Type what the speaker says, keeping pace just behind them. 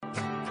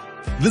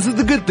This is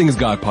the Good Things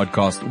Guy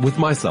podcast with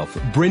myself,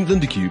 Brent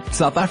Lindeque,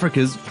 South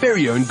Africa's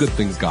very own Good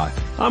Things Guy.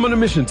 I'm on a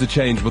mission to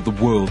change what the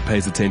world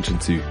pays attention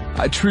to.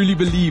 I truly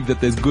believe that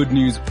there's good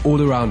news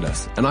all around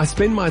us, and I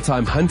spend my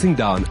time hunting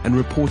down and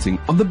reporting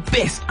on the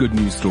best good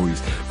news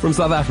stories from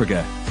South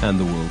Africa and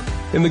the world.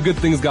 In the Good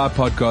Things Guy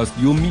podcast,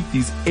 you'll meet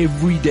these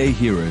everyday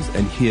heroes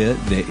and hear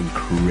their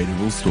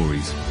incredible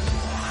stories.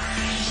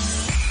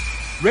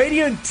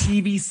 Radio and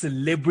TV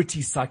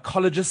celebrity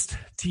psychologist,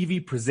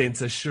 TV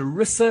presenter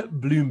Charissa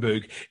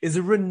Bloomberg is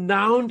a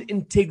renowned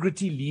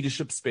integrity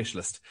leadership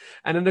specialist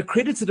and an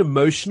accredited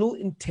emotional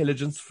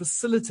intelligence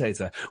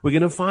facilitator. We're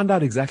going to find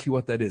out exactly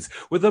what that is.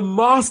 With a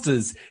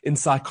master's in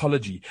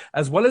psychology,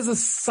 as well as a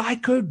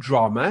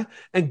psychodrama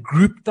and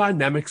group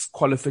dynamics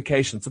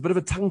qualification. It's a bit of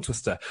a tongue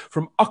twister.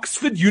 From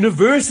Oxford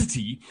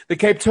University, the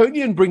Cape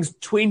Townian brings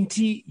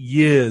 20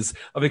 years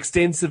of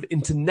extensive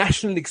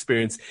international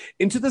experience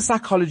into the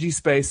psychology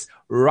space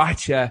right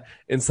here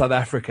in South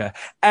Africa.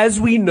 As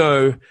we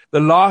know, the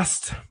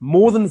last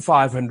more than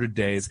 500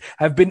 days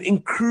have been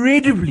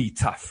incredibly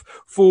tough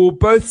for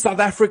both South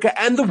Africa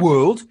and the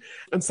world,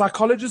 and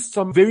psychologists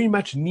are very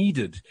much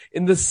needed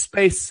in this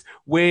space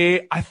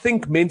where I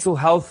think mental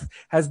health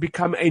has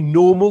become a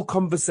normal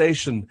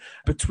conversation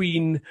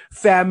between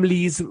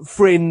families,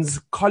 friends,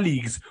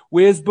 colleagues,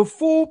 whereas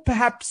before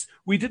perhaps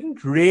we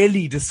didn't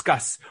really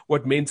discuss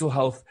what mental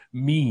health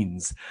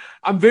means.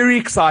 I'm very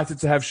excited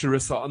to have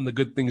Charissa on the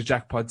Good Things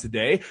Jackpot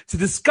today to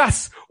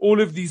discuss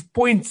all of these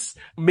points,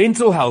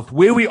 mental health,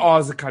 where we are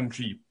as a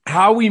country,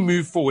 how we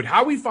move forward,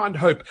 how we find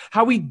hope,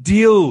 how we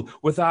deal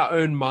with our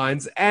own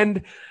minds,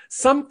 and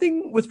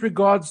something with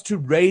regards to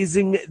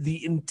raising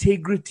the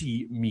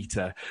integrity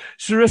meter.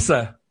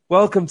 Charissa,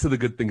 welcome to the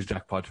Good Things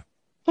Jackpot.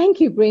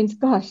 Thank you, Brent.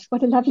 Gosh,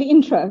 what a lovely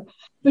intro.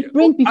 But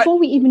Brent, before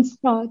we even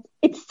start,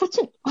 it's such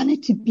an honor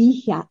to be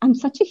here. I'm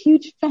such a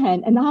huge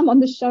fan, and I'm on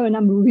the show and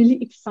I'm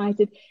really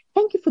excited.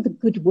 Thank you for the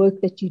good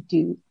work that you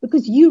do,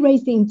 because you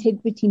raise the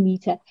integrity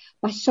meter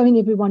by showing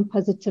everyone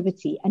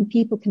positivity, and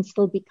people can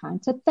still be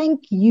kind. So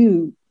thank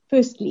you,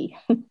 firstly.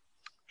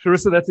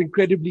 Charissa, that's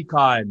incredibly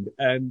kind,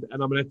 and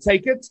I'm going to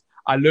take it.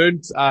 I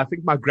learned, I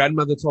think my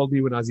grandmother told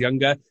me when I was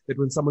younger, that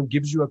when someone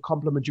gives you a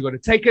compliment, you got to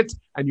take it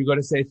and you got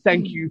to say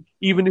thank you,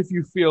 even if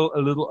you feel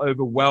a little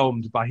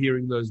overwhelmed by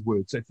hearing those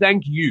words. So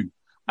thank you.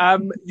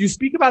 You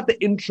speak about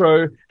the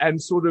intro and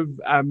sort of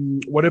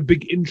what a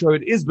big intro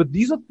it is, but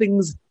these are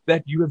things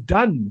that you have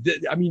done.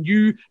 I mean,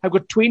 you have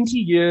got 20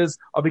 years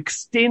of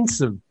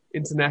extensive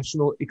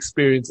international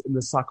experience in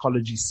the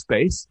psychology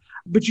space,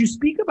 but you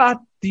speak about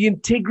the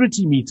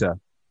integrity meter.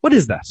 What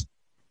is that?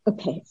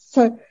 Okay,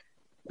 so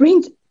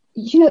Brent,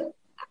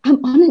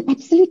 I'm on an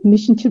absolute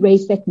mission to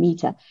raise that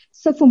meter.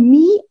 So for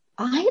me,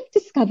 I have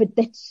discovered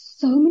that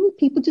so many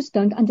people just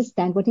don't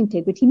understand what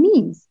integrity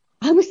means.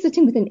 I was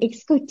sitting with an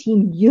EXCO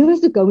team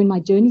years ago when my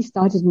journey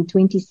started in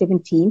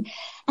 2017.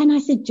 And I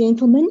said,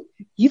 gentlemen,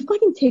 you've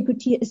got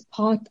integrity as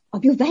part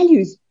of your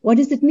values. What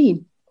does it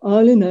mean?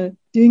 I don't know,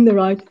 doing the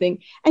right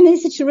thing. And they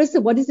said,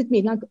 Charissa, what does it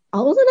mean? I go, I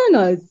also don't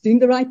know, it's doing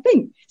the right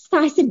thing. So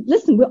I said,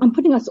 listen, I'm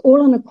putting us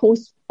all on a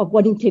course of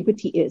what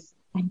integrity is.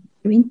 And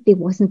Brent, there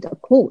wasn't a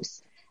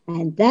course.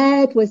 And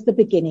that was the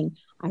beginning.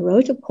 I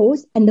wrote a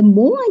course, and the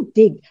more I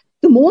dig,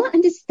 the more I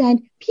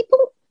understand people.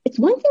 It's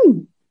one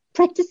thing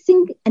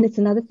practicing, and it's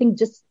another thing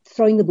just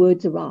throwing the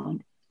words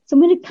around. So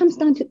when it comes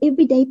down to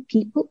everyday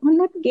people are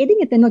not getting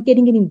it. They're not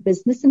getting it in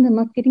business, and they're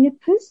not getting it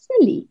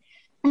personally.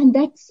 And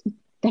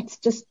that's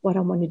just what I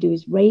want to do,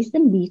 is raise the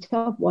meter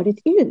of what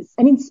it is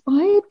and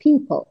inspire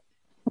people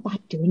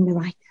about doing the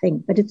right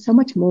thing. But it's so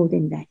much more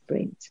than that,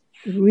 Brent.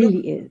 It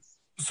really is.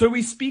 So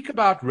we speak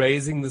about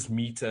raising this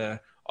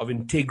meter of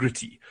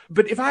integrity.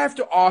 But if I have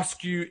to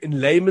ask you in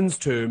layman's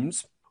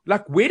terms,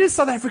 like, where does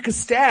South Africa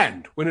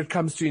stand when it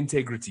comes to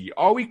integrity?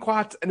 Are we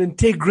quite an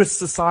integrous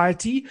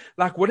society?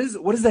 Like, what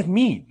does that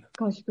mean?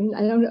 Gosh, Brent,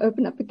 I don't want to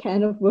open up a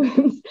can of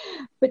worms,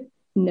 but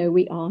no,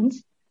 we aren't.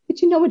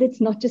 But you know what? It's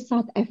not just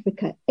South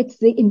Africa. It's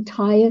the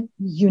entire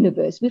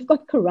universe. We've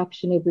got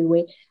corruption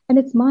everywhere. And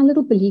it's my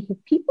little belief, if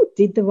people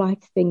did the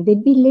right thing,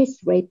 there'd be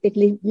less rape, there'd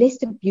be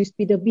less abuse,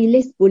 there'd be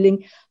less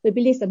bullying, there'd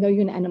be less, I know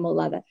you're an animal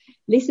lover,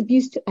 less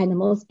abuse to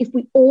animals, if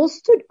we all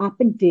stood up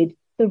and did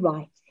the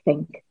right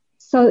thing.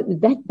 So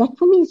that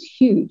for me is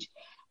huge.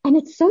 And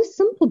it's so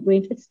simple,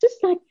 Brent. It's just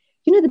like,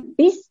 the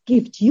best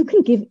gift you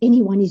can give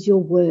anyone is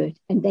your word,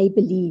 and they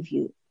believe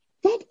you.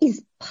 That is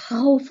a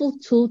powerful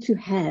tool to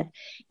have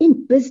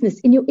in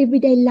business, in your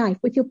everyday life,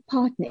 with your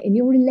partner, in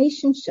your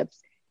relationships.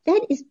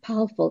 That is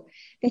powerful,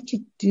 that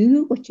you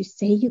do what you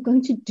say you're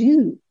going to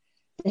do,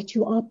 that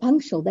you are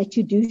punctual, that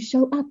you do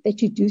show up,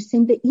 that you do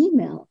send the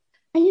email.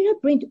 And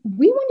Brent,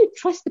 we want to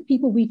trust the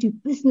people we do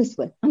business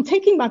with. I'm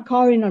taking my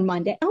car in on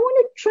Monday. I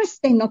want to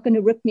trust they're not going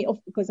to rip me off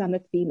because I'm a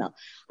female.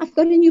 I've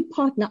got a new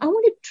partner. I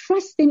want to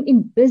trust them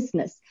in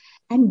business.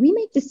 And we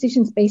make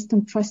decisions based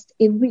on trust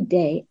every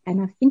day.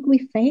 And I think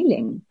we're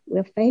failing.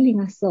 We're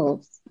failing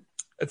ourselves.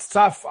 It's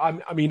tough.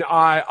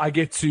 I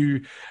get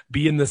to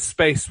be in this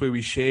space where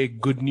we share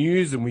good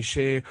news and we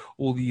share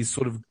all these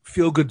sort of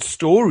feel-good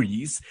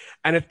stories.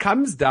 And it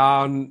comes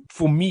down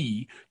for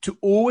me to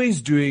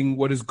always doing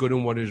what is good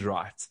and what is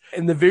right.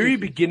 In the very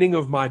beginning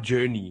of my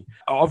journey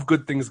of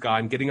Good Things Guy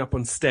and getting up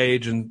on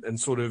stage and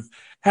sort of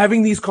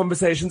having these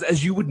conversations,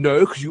 as you would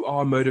know, because you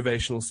are a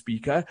motivational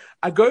speaker,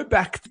 I go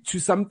back to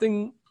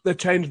something that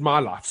changed my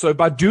life. So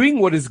by doing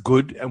what is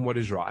good and what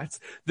is right,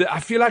 I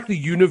feel like the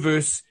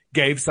universe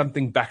gave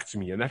something back to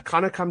me. And that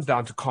kind of comes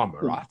down to karma,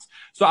 right?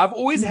 So I've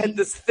always had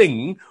this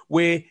thing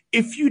where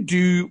if you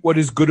do what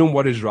is good and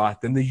what is right,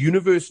 then the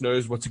universe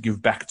knows what to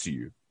give back to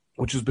you,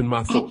 which has been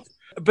my thought.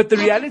 But the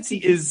reality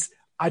is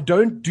I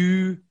don't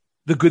do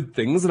the good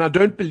things, and I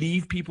don't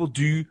believe people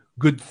do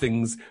good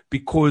things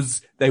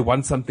because they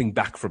want something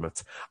back from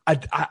it.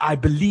 I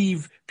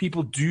believe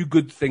people do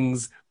good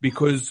things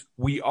because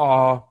we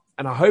are,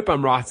 and I hope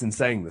I'm right in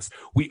saying this,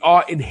 we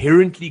are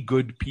inherently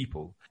good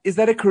people. Is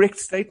that a correct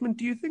statement,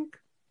 do you think?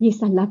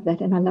 Yes, I love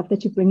that. And I love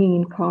that you're bringing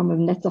in karma.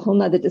 And that's a whole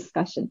nother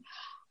discussion.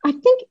 I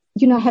think,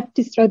 I have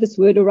to throw this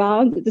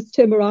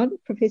term around.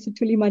 Professor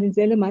Thuli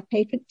Madonsela, my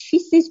patron, she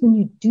says when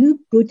you do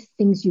good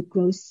things, you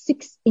grow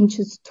 6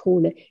 inches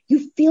taller.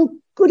 You feel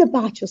good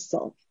about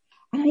yourself.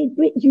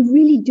 You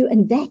really do.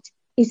 And that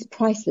is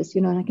priceless,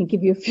 and I can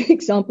give you a few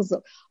examples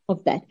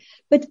of that.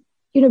 But,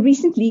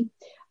 recently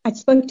I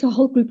spoke to a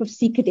whole group of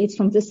sea cadets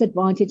from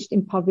disadvantaged,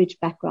 impoverished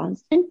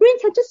backgrounds. And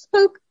Brent, I just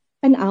spoke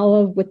an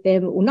hour with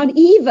them, or not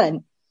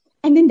even.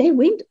 And then they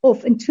went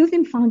off and 2 of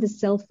them found a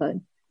cell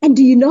phone. And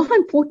do you know how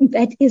important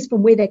that is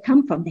from where they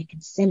come from? They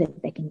can sell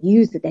it, they can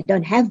use it, they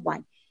don't have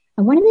one.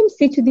 And one of them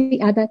said to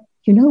the other,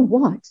 you know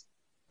what?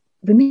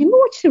 Remember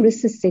what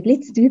Charissa said,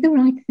 let's do the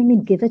right thing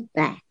and give it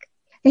back.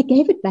 They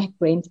gave it back,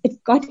 Brent.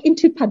 It got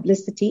into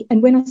publicity.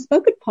 And when I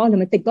spoke at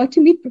Parliament, they got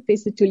to meet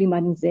Professor Thuli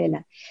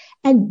Madonsela.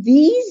 And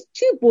these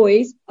 2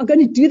 boys are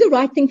going to do the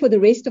right thing for the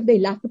rest of their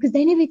life because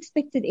they never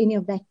expected any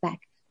of that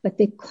back. But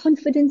their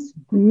confidence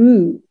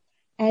grew.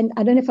 And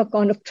I don't know if I've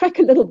gone off track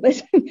a little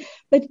bit,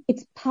 but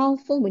it's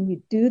powerful when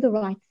you do the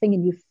right thing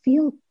and you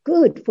feel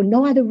good for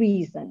no other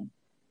reason.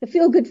 The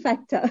feel-good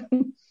factor.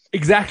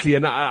 Exactly.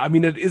 And I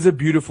mean, it is a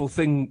beautiful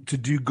thing to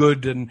do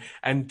good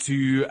and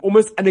to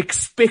almost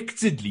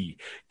unexpectedly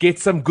get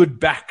some good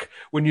back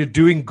when you're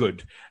doing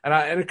good.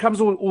 And it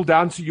comes all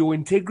down to your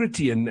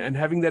integrity and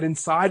having that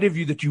inside of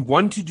you that you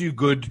want to do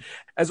good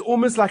as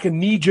almost like a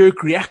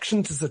knee-jerk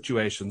reaction to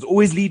situations.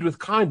 Always lead with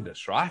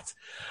kindness, right?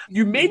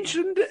 You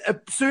mentioned a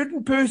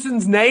certain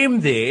person's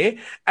name there,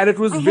 and it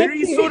was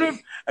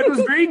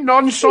very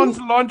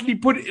nonchalantly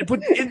put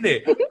in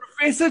there.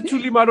 Professor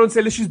Thuli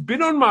Madonsela, she's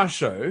been on my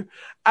show.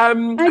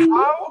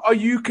 How are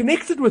you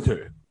connected with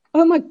her?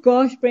 Oh my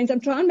gosh, Brent,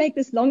 I'm trying to make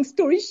this long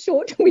story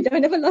short. We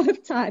don't have a lot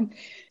of time.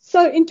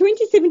 So in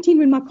 2017,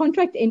 when my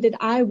contract ended,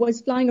 I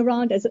was flying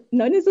around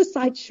known as a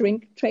site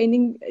shrink,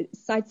 training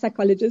site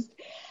psychologist.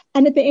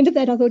 And at the end of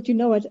that, I thought, you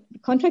know what, the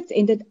contract's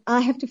ended. I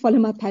have to follow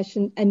my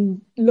passion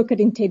and look at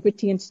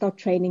integrity and start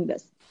training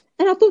this.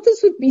 And I thought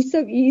this would be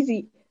so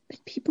easy,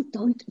 but people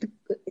don't.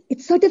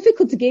 It's so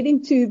difficult to get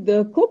into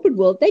the corporate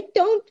world. They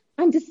don't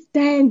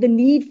understand the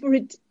need for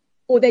it,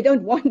 or they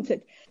don't want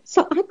it.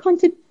 So I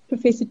contacted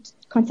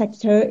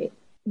her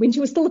when she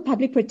was still a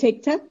public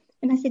protector.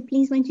 And I said,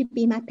 please, won't you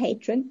be my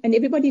patron? And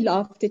everybody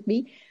laughed at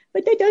me,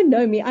 but they don't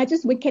know me. I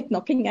just kept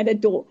knocking at her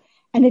door.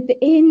 And at the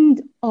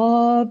end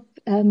of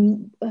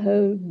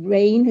her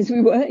reign, as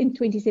we were in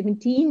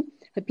 2017,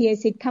 her PA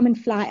said, come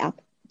and fly up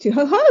to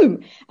her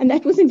home. And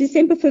that was in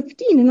December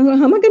 15. And I thought,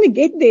 how am I going to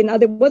get there? Now,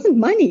 there wasn't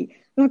money.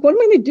 I'm like, what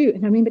am I going to do?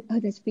 And I remembered,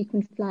 those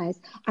frequent flyers.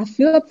 I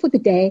flew up for the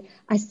day.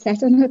 I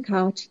sat on her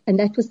couch, and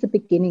that was the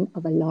beginning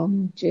of a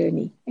long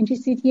journey. And she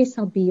said, yes,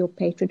 I'll be your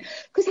patron.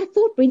 Because I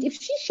thought, Brent, if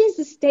she shares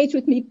the stage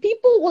with me,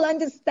 people will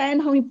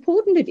understand how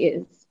important it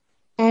is.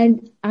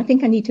 And I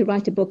think I need to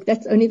write a book.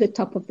 That's only the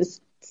top of this,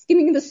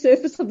 skimming the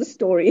surface of the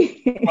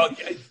story. Well,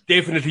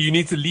 definitely. You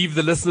need to leave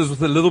the listeners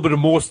with a little bit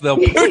more so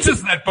they'll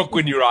purchase that book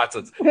when you write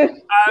it.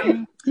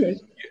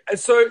 Yes.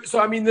 So,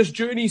 I mean, this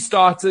journey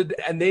started,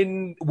 and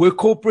then were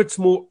corporates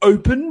more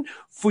open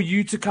for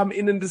you to come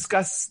in and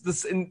discuss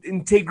this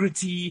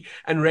integrity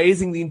and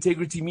raising the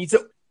integrity meter?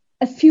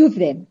 A few of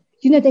them.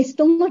 They're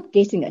still not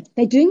getting it.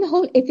 They're doing the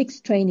whole ethics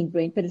training,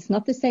 Brent, but it's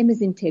not the same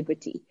as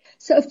integrity.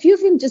 So a few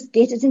of them just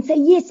get it and say,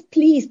 yes,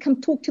 please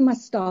come talk to my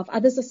staff.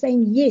 Others are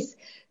saying, yes,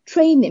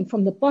 train them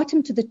from the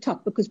bottom to the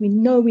top, because we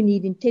know we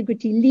need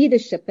integrity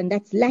leadership, and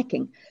that's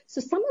lacking.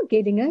 So some are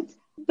getting it,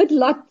 but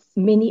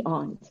many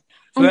aren't.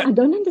 And I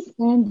don't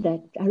understand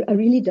that. I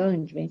really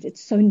don't, Brent.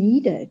 It's so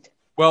needed.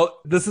 Well,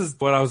 this is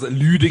what I was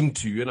alluding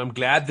to, and I'm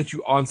glad that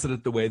you answered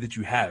it the way that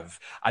you have.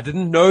 I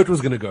didn't know it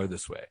was going to go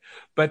this way.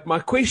 But my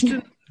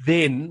question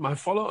then, my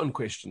follow-on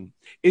question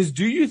is,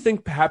 do you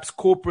think perhaps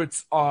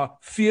corporates are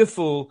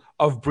fearful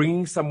of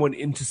bringing someone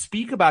in to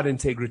speak about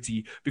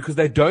integrity because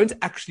they don't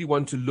actually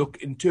want to look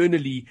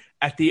internally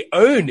at their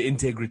own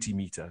integrity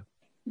meter?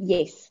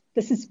 Yes,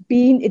 this is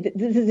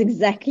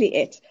exactly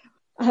it.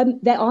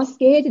 They are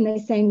scared and they're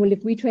saying, well,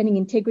 if we're training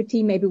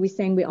integrity, maybe we're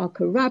saying we are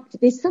corrupt.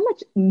 There's so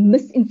much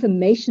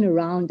misinformation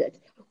around it,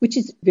 which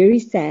is very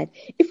sad.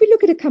 If we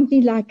look at a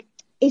company like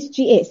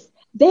SGS,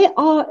 they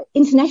are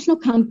international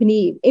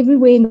company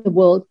everywhere in the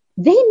world.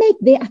 They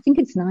make I think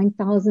it's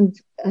 9,000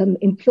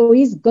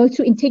 employees go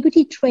through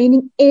integrity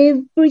training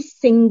every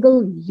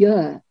single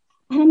year.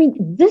 And I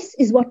mean, this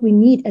is what we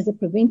need as a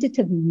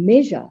preventative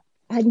measure.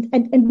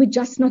 And we're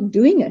just not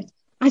doing it.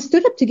 I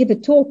stood up to give a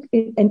talk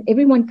and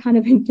everyone kind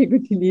of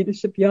integrity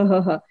leadership.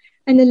 Yeah.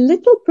 And a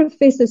little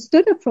professor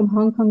stood up from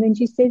Hong Kong and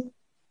she says,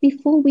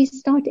 before we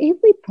start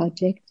every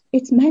project,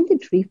 it's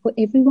mandatory for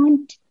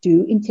everyone to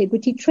do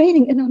integrity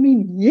training. And I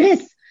mean,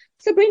 yes.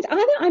 So Brent,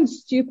 either I'm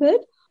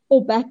stupid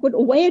or backward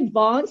or way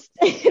advanced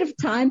ahead of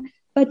time,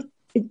 but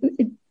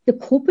the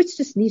corporates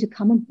just need to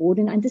come on board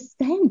and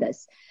understand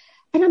this.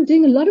 And I'm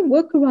doing a lot of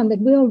work around that.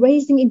 We are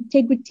raising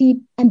integrity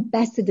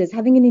ambassadors,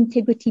 having an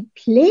integrity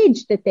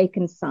pledge that they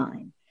can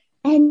sign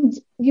and,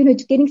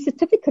 getting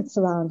certificates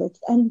around it.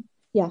 And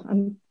yeah,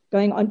 I'm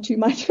going on too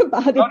much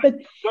about it, but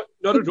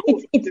not at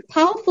all. It's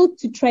powerful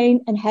to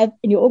train and have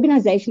in your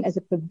organization as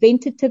a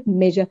preventative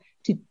measure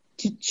to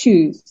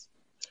choose.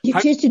 You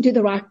choose to do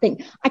the right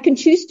thing. I can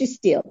choose to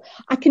steal.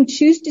 I can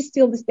choose to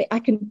steal this thing. I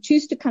can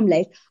choose to come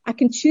late. I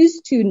can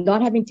choose to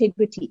not have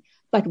integrity.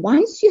 But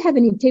once you have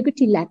an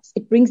integrity lapse,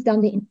 it brings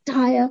down the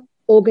entire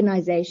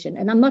organization.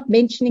 And I'm not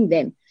mentioning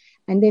them.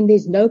 And then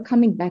there's no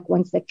coming back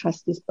once that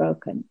trust is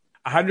broken.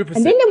 100%.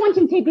 And then they want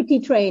integrity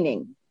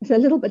training. It's a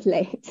little bit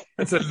late.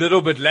 It's a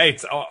little bit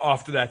late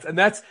after that. And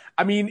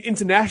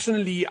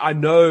internationally, I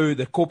know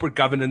that corporate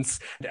governance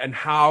and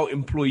how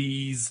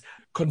employees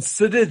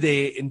consider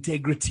their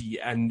integrity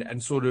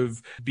and sort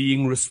of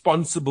being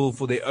responsible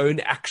for their own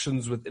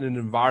actions within an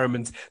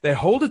environment, they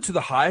hold it to the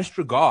highest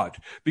regard,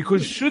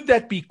 because should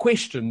that be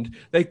questioned,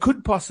 they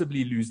could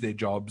possibly lose their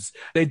jobs.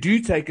 They do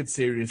take it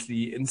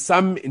seriously. In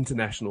some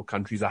international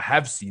countries, I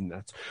have seen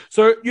that.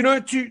 So,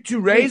 to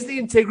raise the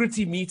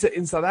integrity meter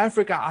in South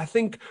Africa, I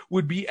think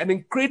would be an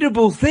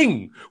incredible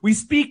thing. We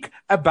speak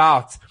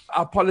about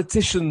our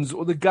politicians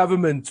or the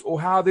government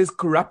or how there's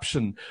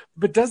corruption,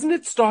 but doesn't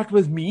it start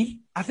with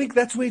me? I think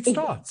that's where it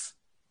starts.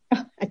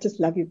 I just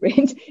love you,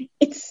 Brent.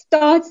 It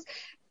starts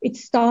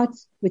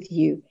with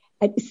you.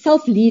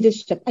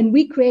 Self-leadership, and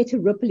we create a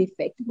ripple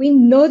effect. We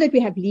know that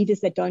we have leaders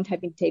that don't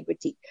have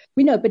integrity.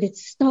 We know, but it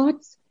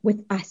starts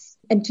with us,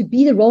 and to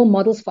be the role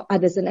models for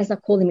others. And as I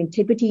call them,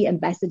 integrity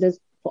ambassadors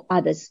for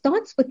others,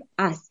 starts with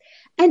us.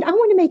 And I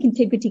want to make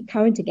integrity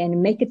current again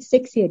and make it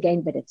sexy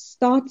again, but it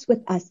starts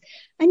with us.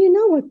 And you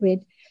know what,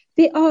 Brent?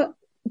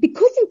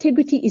 Because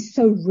integrity is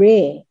so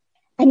rare,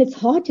 and it's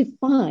hard to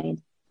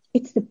find,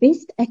 it's the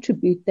best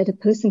attribute that a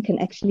person can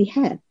actually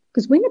have.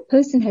 Because when a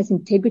person has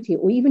integrity,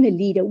 or even a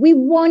leader, we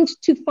want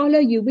to follow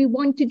you. We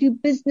want to do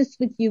business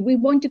with you. We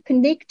want to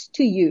connect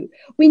to you.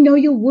 We know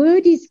your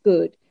word is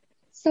good.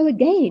 So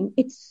again,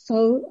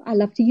 I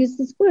love to use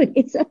this word.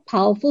 It's a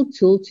powerful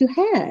tool to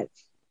have.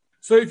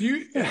 So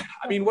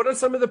what are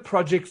some of the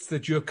projects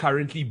that you're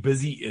currently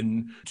busy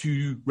in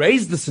to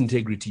raise this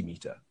integrity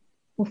meter?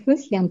 Well,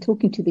 firstly, I'm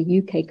talking to the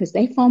UK because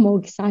they're far more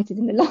excited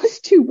in the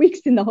last 2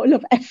 weeks in the whole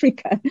of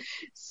Africa.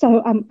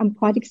 So I'm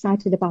quite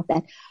excited about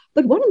that.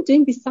 But what I'm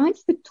doing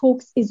besides the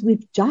talks is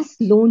we've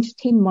just launched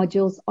 10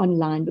 modules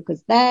online,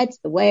 because that's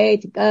the way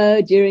to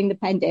go during the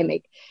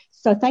pandemic.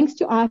 So thanks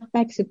to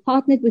IFAX who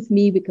partnered with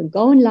me, we can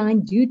go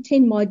online, do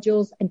 10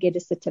 modules and get a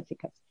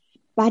certificate.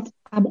 But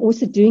I'm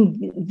also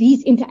doing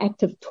these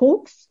interactive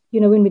talks,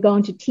 when we go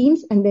onto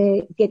Teams and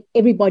they get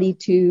everybody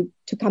to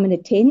come and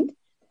attend.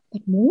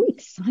 But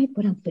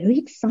what I'm very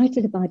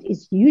excited about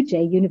is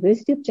UJ,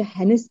 University of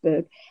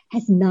Johannesburg,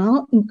 has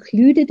now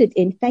included it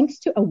in, thanks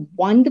to a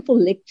wonderful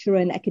lecturer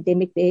and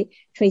academic there,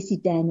 Tracy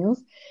Daniels.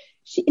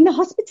 In the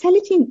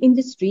hospitality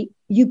industry,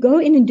 you go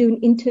in and do an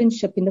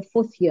internship in the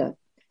 4th year.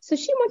 So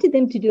she wanted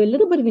them to do a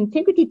little bit of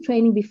integrity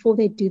training before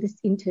they do this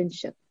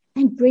internship.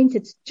 And Brent,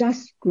 it's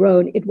just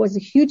grown. It was a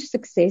huge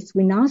success.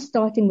 We're now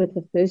starting with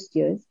the first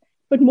years.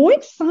 But more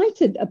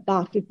excited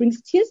about it,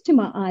 brings tears to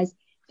my eyes.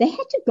 They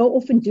had to go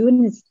off and do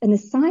an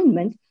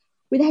assignment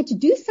where they had to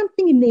do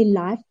something in their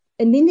life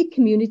and in their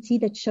community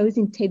that shows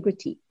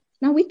integrity.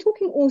 Now, we're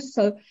talking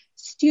also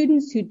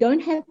students who don't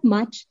have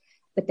much,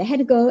 but they had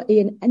to go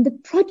in, and the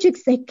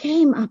projects they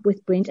came up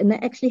with, Brent, and they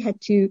actually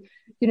had to,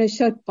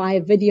 show it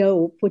via video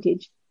or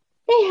footage.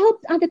 They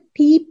helped other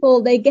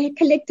people. They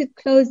collected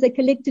clothes. They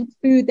collected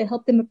food. They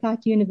helped them apply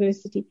to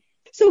university.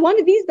 So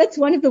that's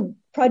one of the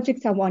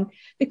projects I want,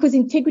 because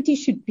integrity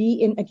should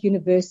be at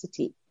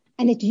university.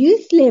 And at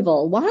youth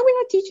level, why are we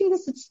not teaching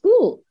this at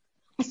school?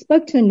 I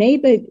spoke to a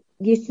neighbor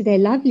yesterday,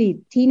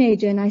 lovely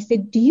teenager, and I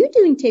said, do you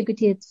do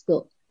integrity at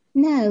school?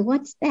 No,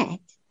 what's that?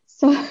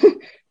 So,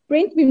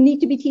 Brent, we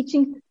need to be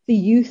teaching the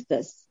youth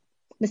this.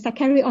 Must I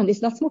carry on?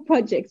 There's lots more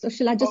projects, or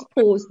shall I just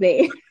pause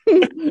there?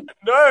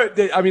 No,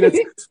 I mean,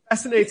 it's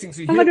fascinating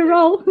to I'm on a hear.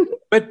 roll.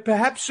 But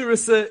perhaps,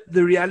 Sharissa,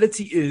 the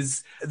reality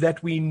is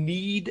that we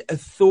need a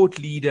thought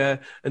leader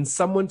and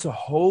someone to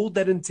hold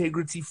that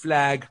integrity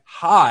flag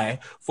high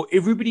for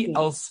everybody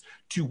else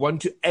to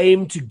want to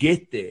aim to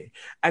get there.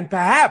 And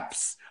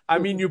perhaps, I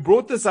mean, you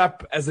brought this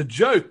up as a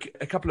joke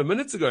a couple of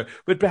minutes ago,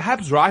 but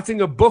perhaps writing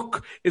a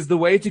book is the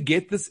way to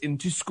get this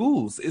into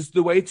schools, is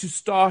the way to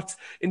start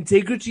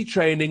integrity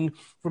training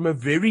from a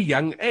very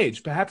young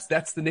age. Perhaps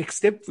that's the next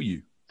step for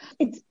you.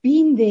 It's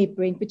been there,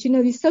 Brent, but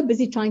you're so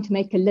busy trying to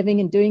make a living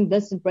and doing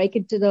this and break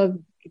into the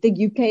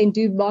UK and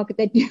do market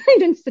that you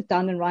didn't sit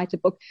down and write a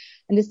book.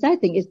 And the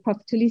sad thing is Prof.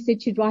 Tuli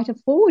said she'd write a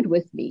forward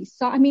with me.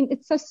 So, I mean,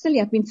 it's so silly.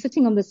 I've been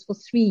sitting on this for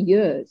 3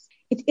 years.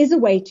 It is a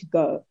way to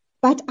go.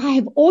 But I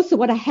have also,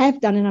 what I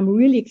have done, and I'm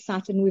really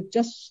excited, and we've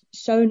just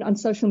shown on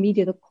social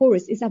media, the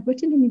chorus, is I've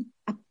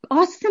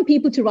asked some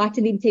people to write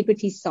an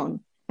integrity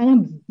song. And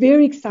I'm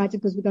very excited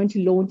because we're going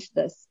to launch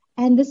this.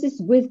 And this is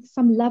with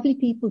some lovely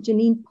people,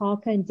 Janine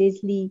Parker and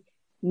Desley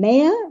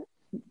Mayer,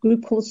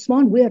 group called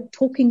Swan. We are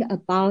talking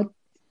about,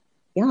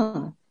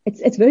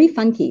 it's very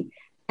funky.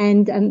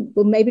 And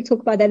we'll maybe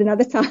talk about that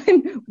another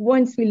time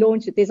once we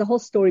launch it. There's a whole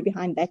story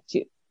behind that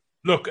too.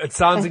 Look, it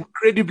sounds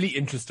incredibly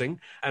interesting,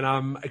 and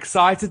I'm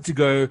excited to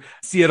go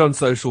see it on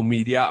social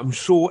media. I'm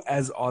sure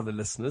as are the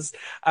listeners.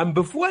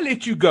 Before I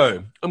let you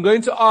go, I'm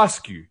going to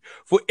ask you,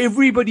 for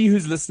everybody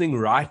who's listening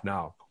right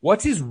now,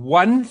 what is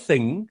one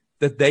thing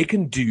that they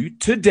can do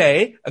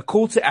today, a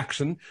call to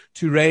action,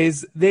 to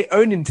raise their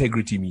own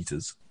integrity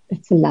meters?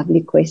 That's a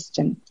lovely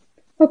question.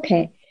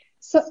 Okay.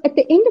 So at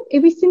the end of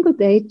every single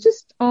day,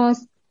 just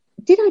ask,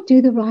 did I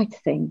do the right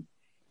thing?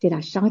 Did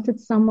I shout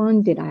at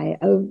someone? Did I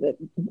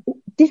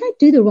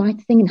do the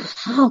right thing? And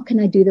how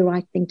can I do the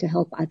right thing to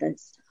help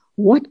others?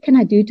 What can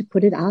I do to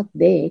put it out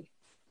there?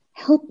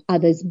 Help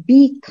others,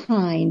 be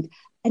kind,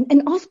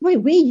 and ask where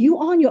you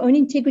are on your own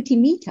integrity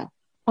meter.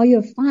 Are you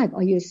a 5?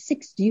 Are you a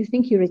 6? Do you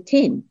think you're a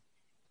 10?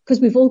 Because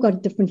we've all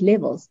got different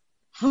levels.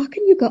 How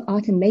can you go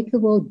out and make the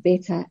world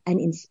better and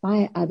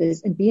inspire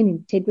others and be an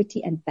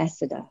integrity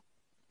ambassador?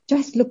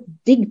 Just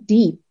dig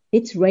deep.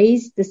 Let's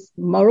raise this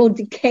moral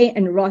decay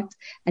and rot,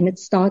 and it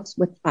starts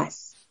with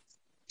us.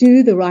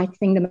 Do the right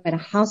thing, no matter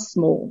how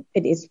small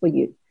it is for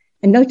you,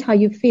 and note how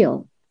you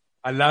feel.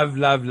 I love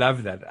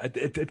that.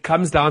 It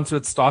comes down to,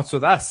 it starts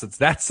with us. It's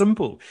that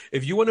simple.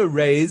 If you want to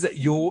raise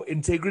your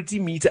integrity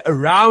meter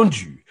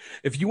around you,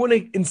 if you want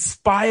to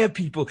inspire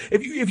people,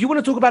 if you want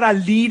to talk about our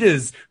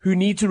leaders who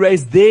need to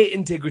raise their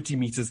integrity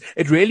meters,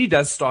 it really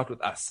does start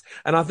with us.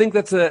 And I think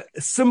that's a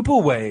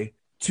simple way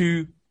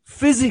to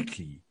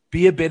physically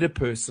be a better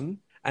person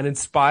and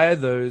inspire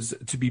those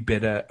to be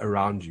better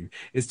around you,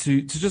 is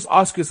to just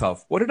ask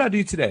yourself, what did I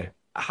do today?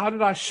 How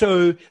did I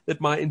show that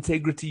my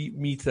integrity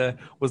meter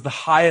was the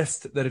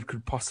highest that it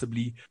could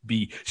possibly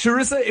be?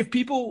 Sharissa, if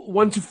people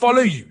want to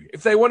follow you,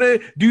 if they want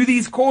to do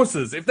these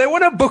courses, if they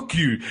want to book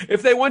you,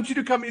 if they want you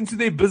to come into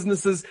their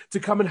businesses to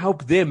come and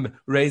help them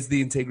raise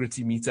the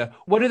integrity meter,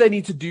 what do they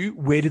need to do?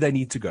 Where do they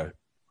need to go?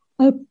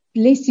 Oh,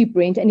 bless you,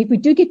 Brent. And if we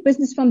do get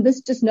business from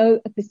this, just know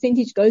a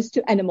percentage goes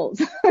to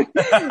animals.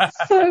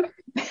 So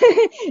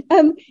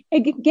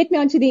get me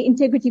onto the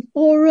Integrity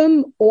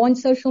Forum or on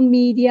social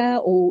media,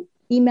 or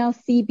email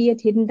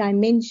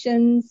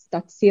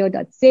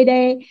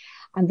cb@hiddendimensions.co.za.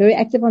 I'm very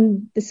active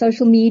on the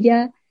social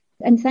media.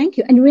 And thank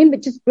you. And remember,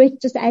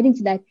 Brett, just adding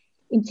to that,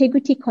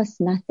 integrity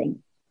costs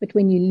nothing. But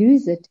when you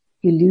lose it,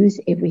 you lose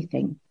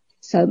everything.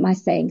 So my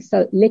saying.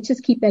 So let's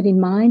just keep that in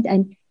mind.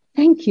 And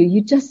thank you.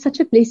 You're just such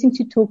a blessing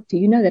to talk to.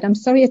 You know that. I'm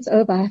sorry it's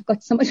over. I've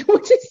got so much more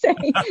to say.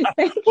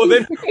 Well,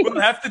 then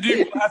we'll have to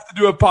do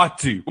a part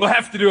 2. We'll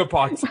have to do a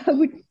part 2. I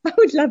would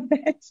love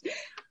that.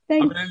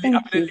 I'm going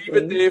to leave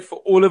it there for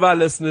all of our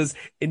listeners.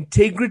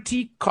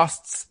 Integrity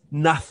costs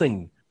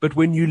nothing, but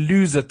when you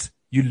lose it,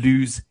 you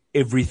lose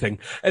everything.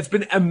 It's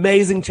been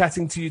amazing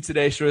chatting to you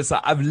today, Sharissa.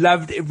 I've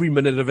loved every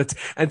minute of it.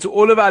 And to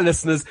all of our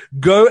listeners,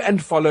 go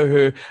and follow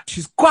her.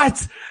 She's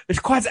quite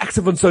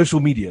active on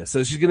social media,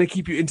 so she's going to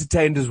keep you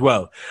entertained as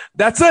well.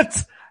 That's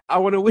it. I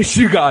want to wish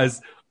you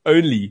guys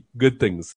only good things.